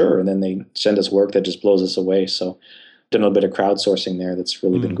like, sure. And then they send us work that just blows us away. So done a little bit of crowdsourcing there. That's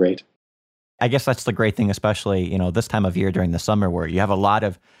really been great. I guess that's the great thing, especially, this time of year during the summer where you have a lot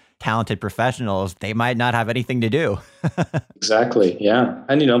of talented professionals. They might not have anything to do. Exactly. Yeah.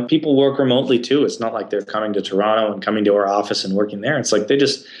 And, people work remotely too. It's not like they're coming to Toronto and coming to our office and working there. It's like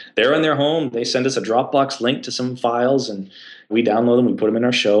they're in their home. They send us a Dropbox link to some files and we download them. We put them in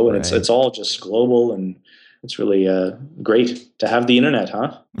our show and it's all just global. And it's really great to have the internet,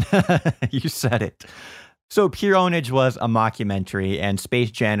 huh? You said it. So Pure Ownage was a mockumentary and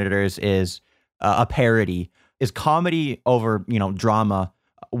Space Janitors is a parody. Is comedy over, drama,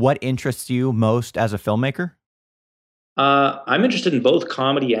 what interests you most as a filmmaker? I'm interested in both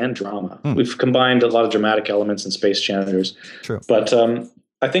comedy and drama. We've combined a lot of dramatic elements in Space Janitors. True. But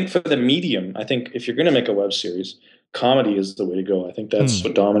I think for the medium, I think if you're going to make a web series, comedy is the way to go. I think that's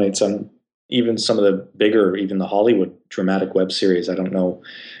what dominates on even some of the bigger, even the Hollywood dramatic web series. I don't know,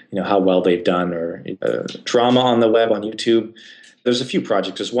 how well they've done or drama on the web on YouTube. There's a few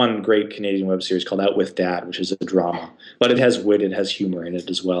projects. There's one great Canadian web series called Out With Dad, which is a drama, but it has wit, it has humor in it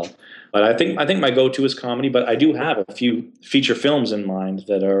as well. But I think my go-to is comedy, but I do have a few feature films in mind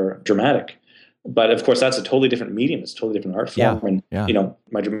that are dramatic. But of course, that's a totally different medium. It's a totally different art form. And,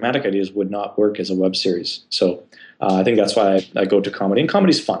 my dramatic ideas would not work as a web series. So I think that's why I go to comedy. And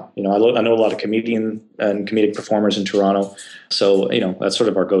comedy's fun. I know a lot of comedic performers in Toronto. So, that's sort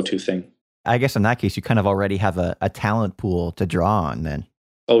of our go-to thing. I guess in that case, you kind of already have a talent pool to draw on then.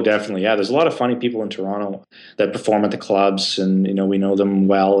 Oh, definitely. Yeah, there's a lot of funny people in Toronto that perform at the clubs and, we know them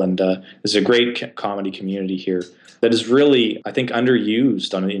well. And there's a great comedy community here that is really, I think,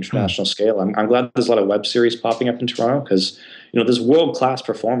 underused on an international scale. I'm glad there's a lot of web series popping up in Toronto because, there's world-class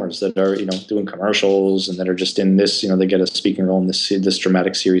performers that are, doing commercials and that are just in this, they get a speaking role in this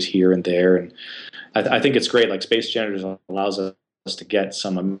dramatic series here and there. And I think it's great. Like Space Janitors allows us to get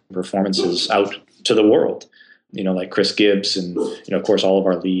some performances out to the world, like Chris Gibbs and, of course, all of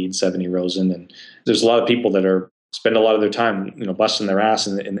our leads, Ebony Rosen. And there's a lot of people that spend a lot of their time, busting their ass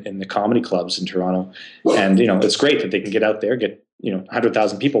in the comedy clubs in Toronto. And, it's great that they can get out there, get,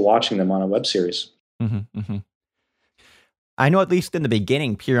 100,000 people watching them on a web series. Mm-hmm, mm-hmm. I know at least in the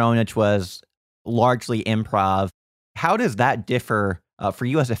beginning, Pure Ownage was largely improv. How does that differ for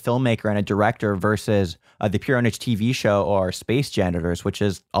you as a filmmaker and a director versus the Pure Ownage TV show or Space Janitors, which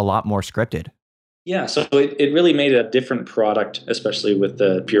is a lot more scripted? Yeah, so it really made a different product, especially with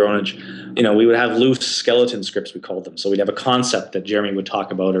the Pure Ownage. We would have loose skeleton scripts, we called them. So we'd have a concept that Jeremy would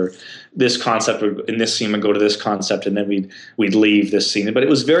talk about, or this concept would, in this scene would go to this concept, and then we'd leave this scene. But it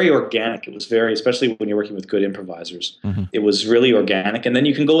was very organic. It was very, especially when you're working with good improvisers, it was really organic. And then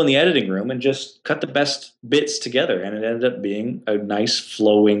you can go in the editing room and just cut the best bits together, and it ended up being a nice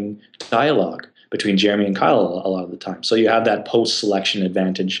flowing dialogue between Jeremy and Kyle a lot of the time. So you have that post-selection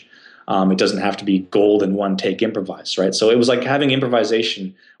advantage. It doesn't have to be gold in one take improvised, right? So it was like having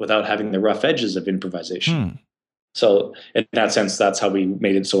improvisation without having the rough edges of improvisation. So in that sense, that's how we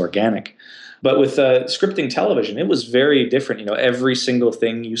made it so organic. But with scripting television, it was very different. Every single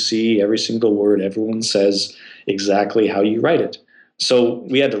thing you see, every single word, everyone says exactly how you write it. So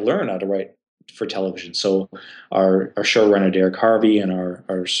we had to learn how to write for television. So our showrunner Derek Harvey and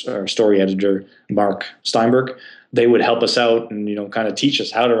our story editor Mark Steinberg, they would help us out and kind of teach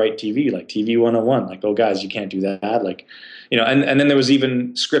us how to write TV, like TV 101. Like, oh guys, you can't do that. Like, and then there was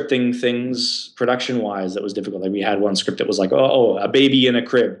even scripting things production wise that was difficult. Like we had one script that was like, oh, a baby in a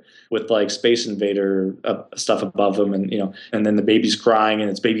crib with like Space Invader stuff above them, and then the baby's crying and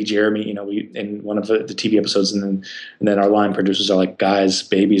it's baby Jeremy. We in one of the TV episodes, and then our line producers are like, guys,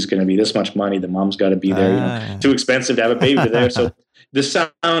 baby's going to be this much money. The mom's got to be there. Too expensive to have a baby there. So the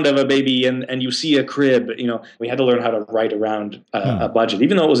sound of a baby and you see a crib, we had to learn how to write around a budget,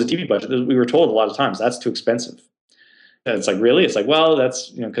 even though it was a TV budget. We were told a lot of times that's too expensive. It's like, really? It's like, well, that's,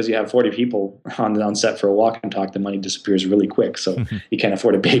 because you have 40 people on set for a walk and talk, the money disappears really quick. So you can't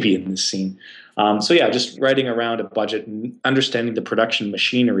afford a baby in this scene. So yeah, just writing around a budget and understanding the production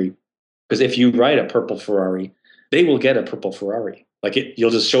machinery. Because if you write a purple Ferrari, they will get a purple Ferrari. Like you'll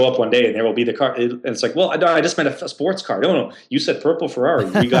just show up one day and there will be the car. And it's like, well, I just meant a sports car. No, you said purple Ferrari.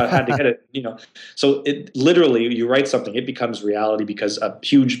 We had to get it, So it literally, you write something, it becomes reality because a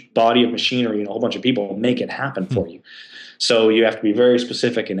huge body of machinery and a whole bunch of people make it happen for you. So you have to be very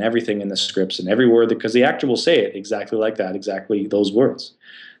specific in everything in the scripts and every word, because the actor will say it exactly like that, exactly those words.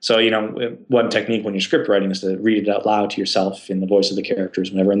 So, one technique when you're script writing is to read it out loud to yourself in the voice of the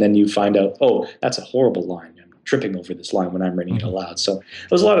characters, whatever, and then you find out, oh, that's a horrible line. I'm tripping over this line when I'm reading it aloud. So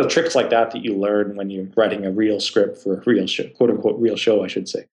there's a lot of tricks like that you learn when you're writing a real script for a real show, quote unquote, real show, I should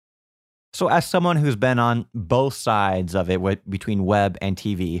say. So as someone who's been on both sides of it between web and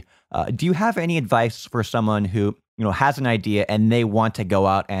TV, do you have any advice for someone who has an idea and they want to go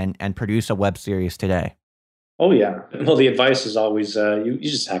out and produce a web series today? Oh, yeah. Well, the advice is always you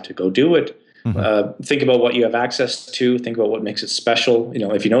just have to go do it. Think about what you have access to. Think about what makes it special.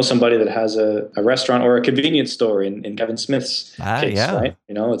 If you know somebody that has a restaurant or a convenience store in Kevin Smith's case, right?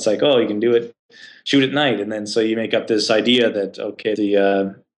 It's like, oh, you can do it, shoot at night. And then so you make up this idea that, okay,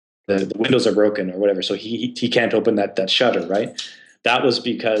 the windows are broken or whatever. So he can't open that shutter, right? That was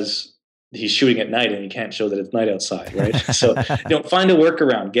because he's shooting at night and he can't show that it's night outside, right? So, find a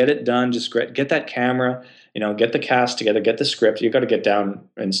workaround, get it done, just get that camera, get the cast together, get the script. You've got to get down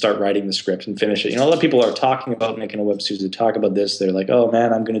and start writing the script and finish it. A lot of people are talking about making a web series. They talk about this. They're like, oh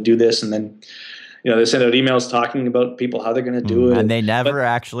man, I'm going to do this. And then, they send out emails talking about people, how they're going to do it. And they never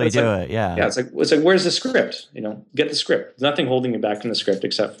actually do it. Yeah. Yeah. It's like, where's the script? Get the script. There's nothing holding you back from the script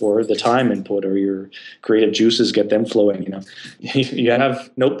except for the time input or your creative juices, get them flowing. You have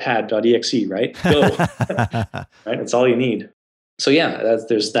notepad.exe, right? Go. Right. That's all you need. So yeah,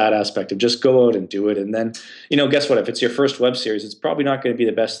 there's that aspect of just go out and do it. And then, guess what? If it's your first web series, it's probably not going to be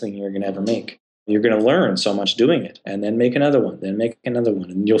the best thing you're going to ever make. You're going to learn so much doing it, and then make another one, then make another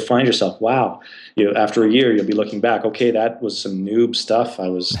one. And you'll find yourself, wow, after a year, you'll be looking back. Okay, that was some noob stuff I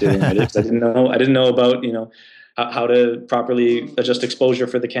was doing. I didn't know about, how to properly adjust exposure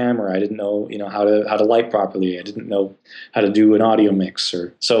for the camera. I didn't know, how to light properly. I didn't know how to do an audio mix.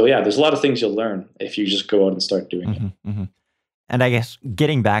 So yeah, there's a lot of things you'll learn if you just go out and start doing it. And I guess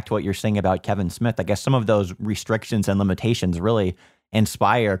getting back to what you're saying about Kevin Smith, I guess some of those restrictions and limitations really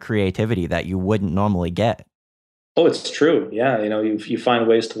inspire creativity that you wouldn't normally get. Oh, it's true. Yeah. You find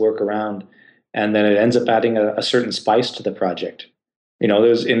ways to work around, and then it ends up adding a certain spice to the project.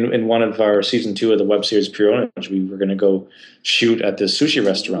 There's in one of our season 2 of the web series Pure Ownage, we were going to go shoot at this sushi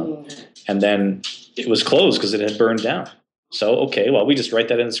restaurant, and then it was closed because it had burned down. So, okay, well, we just write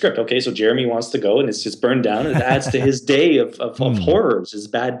that in the script. Okay, so Jeremy wants to go, and it's just burned down. And it adds to his day of horrors, his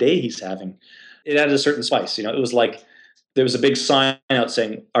bad day he's having. It added a certain spice. It was like there was a big sign out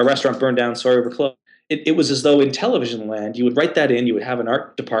saying, our restaurant burned down, sorry, we're closed. It was as though in television land, you would write that in, you would have an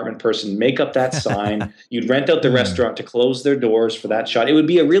art department person make up that sign, you'd rent out the restaurant to close their doors for that shot. It would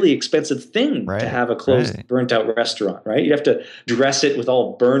be a really expensive thing to have a closed, burnt out restaurant, right? You'd have to dress it with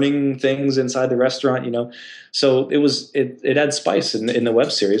all burning things inside the restaurant, So it adds spice in the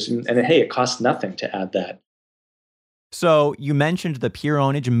web series, and hey, it costs nothing to add that. So you mentioned the Pure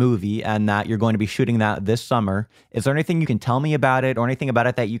Ownage movie and that you're going to be shooting that this summer. Is there anything you can tell me about it or anything about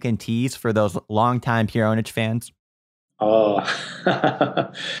it that you can tease for those longtime Pure Ownage fans? Oh,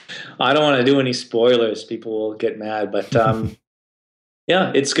 I don't want to do any spoilers. People will get mad, but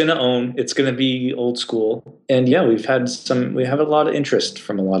yeah, it's going to be old school. And yeah, we have a lot of interest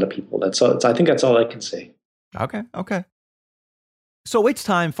from a lot of people. I think that's all I can say. Okay. So it's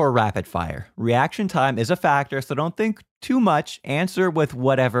time for rapid fire. Reaction time is a factor, so don't think too much. Answer with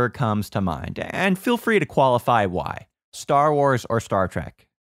whatever comes to mind. And feel free to qualify why. Star Wars or Star Trek?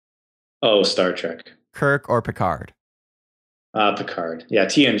 Oh, Star Trek. Kirk or Picard? Picard. Yeah,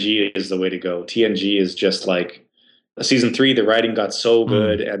 TNG is the way to go. TNG is just like season 3, the writing got so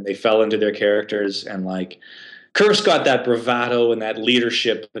good and they fell into their characters, and like Kirk's got that bravado and that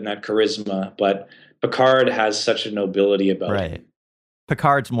leadership and that charisma, but Picard has such a nobility about him.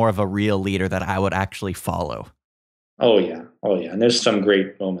 Picard's more of a real leader that I would actually follow. Oh yeah. And there's some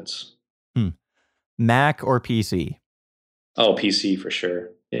great moments. Mac or PC? Oh, PC for sure.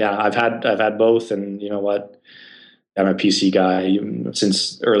 Yeah, I've had both, and you know what? I'm a PC guy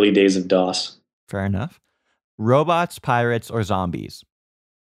since early days of DOS. Fair enough. Robots, pirates, or zombies?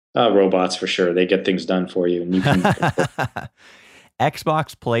 Robots for sure. They get things done for you, and you can.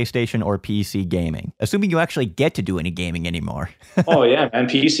 Xbox, PlayStation, or PC gaming? Assuming you actually get to do any gaming anymore. Oh yeah, man,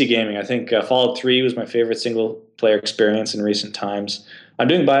 PC gaming. I think Fallout 3 was my favorite single player experience in recent times. I'm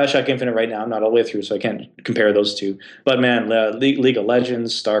doing BioShock Infinite right now. I'm not all the way through, so I can't compare those two. But man, League of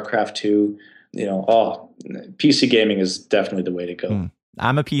Legends, StarCraft 2, PC gaming is definitely the way to go.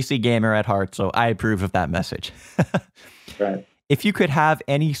 I'm a PC gamer at heart, so I approve of that message. Right. If you could have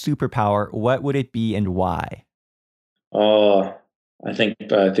any superpower, what would it be and why? Oh, I think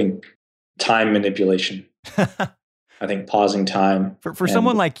time manipulation. I think pausing time. For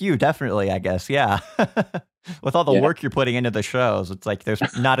someone like you, definitely, I guess, yeah. With all the work you're putting into the shows, it's like there's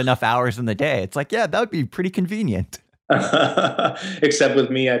not enough hours in the day. It's like, yeah, that would be pretty convenient. Except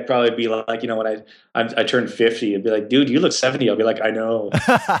with me, I'd probably be like, when I turned 50, I'd be like, dude, you look 70. I'll be like, I know.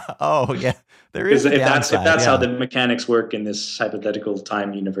 Oh yeah, there is. If that's how the mechanics work in this hypothetical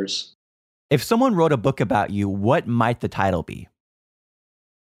time universe. If someone wrote a book about you, what might the title be?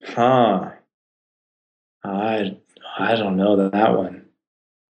 I don't know that one.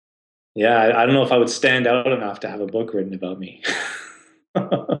 Yeah, I don't know if I would stand out enough to have a book written about me.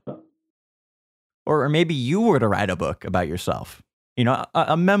 Or maybe you were to write a book about yourself,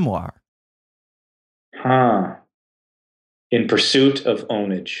 a memoir. In pursuit of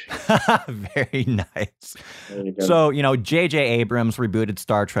ownage. Very nice. So, J.J. Abrams rebooted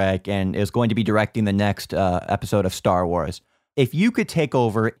Star Trek and is going to be directing the next episode of Star Wars. If you could take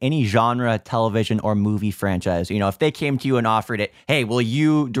over any genre, television, or movie franchise, if they came to you and offered it, hey, will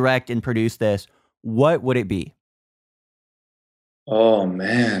you direct and produce this? What would it be? Oh,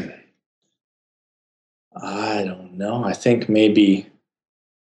 man. I don't know. I think maybe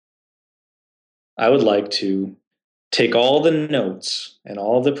I would like to take all the notes and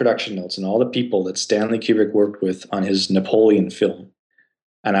all the production notes and all the people that Stanley Kubrick worked with on his Napoleon film,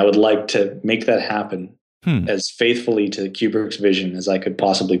 and I would like to make that happen as faithfully to Kubrick's vision as I could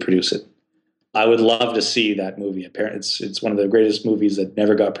possibly produce it. I would love to see that movie. Apparently, it's one of the greatest movies that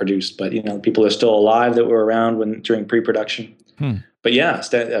never got produced, but people are still alive that were around during pre-production. But yeah,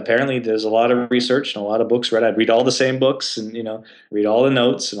 apparently there's a lot of research and a lot of books read. I'd read all the same books and read all the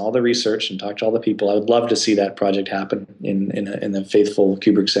notes and all the research and talk to all the people. I would love to see that project happen in a faithful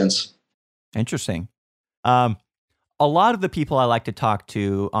Kubrick sense. Interesting. A lot of the people I like to talk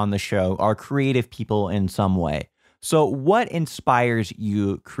to on the show are creative people in some way. So what inspires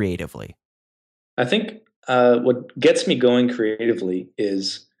you creatively? I think what gets me going creatively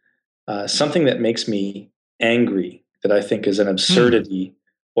is something that makes me angry, that I think is an absurdity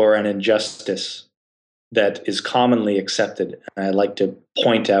or an injustice that is commonly accepted. And I like to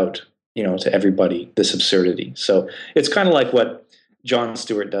point out, to everybody this absurdity. So it's kind of like what Jon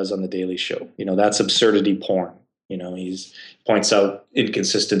Stewart does on The Daily Show. That's absurdity porn. He points out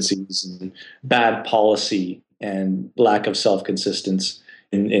inconsistencies and bad policy and lack of self-consistence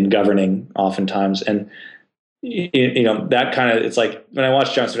in governing oftentimes. And, that kind of, it's like when I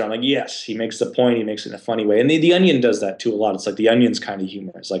watch Jon Stewart, I'm like, yes, he makes the point. He makes it in a funny way. And the Onion does that too a lot. It's like the Onion's kind of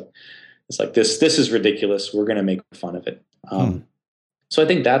humor. It's like this is ridiculous. We're going to make fun of it. So I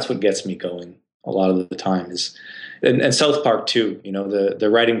think that's what gets me going a lot of the time is, and South Park too, the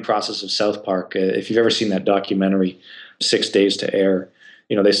writing process of South Park. If you've ever seen that documentary, 6 Days to Air,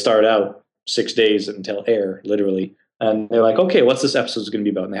 they start out 6 days until air, literally. And they're like, okay, what's this episode going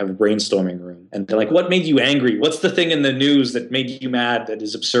to be about? And they have a brainstorming room. And they're like, what made you angry? What's the thing in the news that made you mad that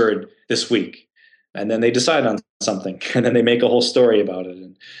is absurd this week? And then they decide on something. And then they make a whole story about it.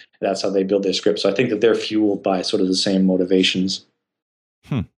 And that's how they build their script. So I think that they're fueled by sort of the same motivations.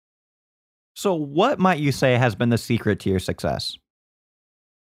 So what might you say has been the secret to your success?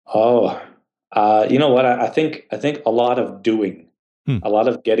 You know what? I think a lot of doing, a lot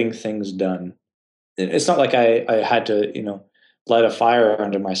of getting things done. It's not like I had to, light a fire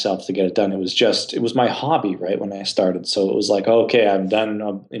under myself to get it done. It was my hobby, right, when I started. So it was like, okay, I'm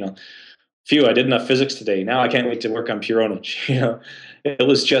done. Phew, I did enough physics today. Now I can't wait to work on Pure-Ownage. It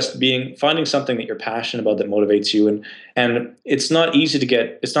was just finding something that you're passionate about that motivates you. And it's not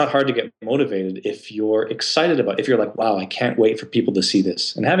hard to get motivated if you're excited about it. If you're like, wow, I can't wait for people to see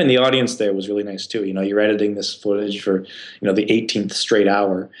this. And having the audience there was really nice too. You're editing this footage for, the 18th straight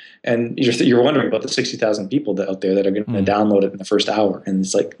hour. And you're wondering about the 60,000 people out there that are going to download it in the first hour. And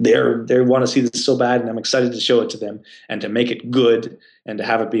it's like, they want to see this so bad. And I'm excited to show it to them and to make it good and to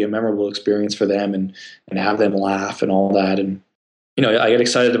have it be a memorable experience for them and have them laugh and all that. And, I get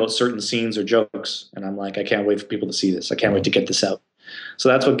excited about certain scenes or jokes, and I'm like, I can't wait for people to see this. I can't wait to get this out. So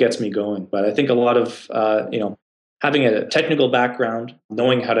that's what gets me going. But I think a lot of, having a technical background,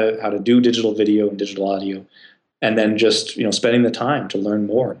 knowing how to do digital video and digital audio, and then just, spending the time to learn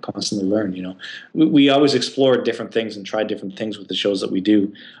more and constantly learn. We always explore different things and try different things with the shows that we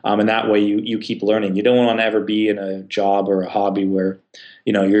do. And that way you keep learning. You don't want to ever be in a job or a hobby where,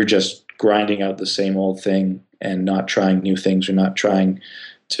 you're just grinding out the same old thing and not trying new things or not trying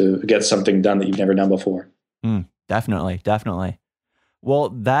to get something done that you've never done before. Definitely. Well,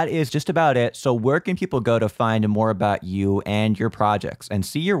 that is just about it. So where can people go to find more about you and your projects and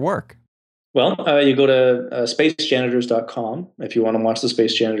see your work? Well, you go to spacejanitors.com if you want to watch the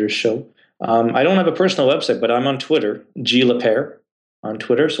Space Janitors show. I don't have a personal website, but I'm on Twitter, G. Lapierre on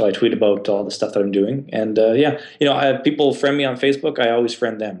Twitter. So I tweet about all the stuff that I'm doing. And I have people friend me on Facebook. I always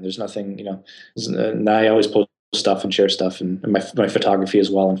friend them. There's nothing, and I always post stuff and share stuff and my photography as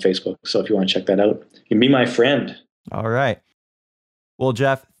well on Facebook. So if you want to check that out, you can be my friend. All right. Well,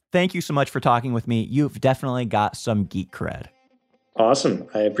 Jeff, thank you so much for talking with me. You've definitely got some geek cred. Awesome.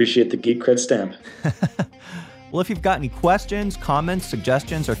 I appreciate the geek cred stamp. Well, if you've got any questions, comments,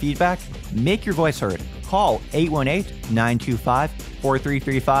 suggestions, or feedback, make your voice heard. Call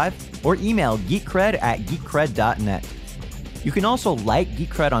 818-925-4335 or email geekcred@geekcred.net. You can also like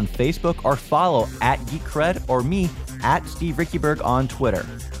Geek Cred on Facebook or follow @GeekCred or me @Steve Riekeberg on Twitter.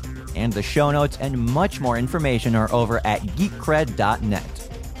 And the show notes and much more information are over at geekcred.net.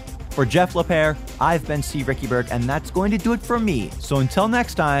 For Jeff Lapierre, I've been Steve Riekeberg, and that's going to do it for me. So until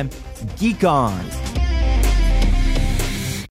next time, geek on.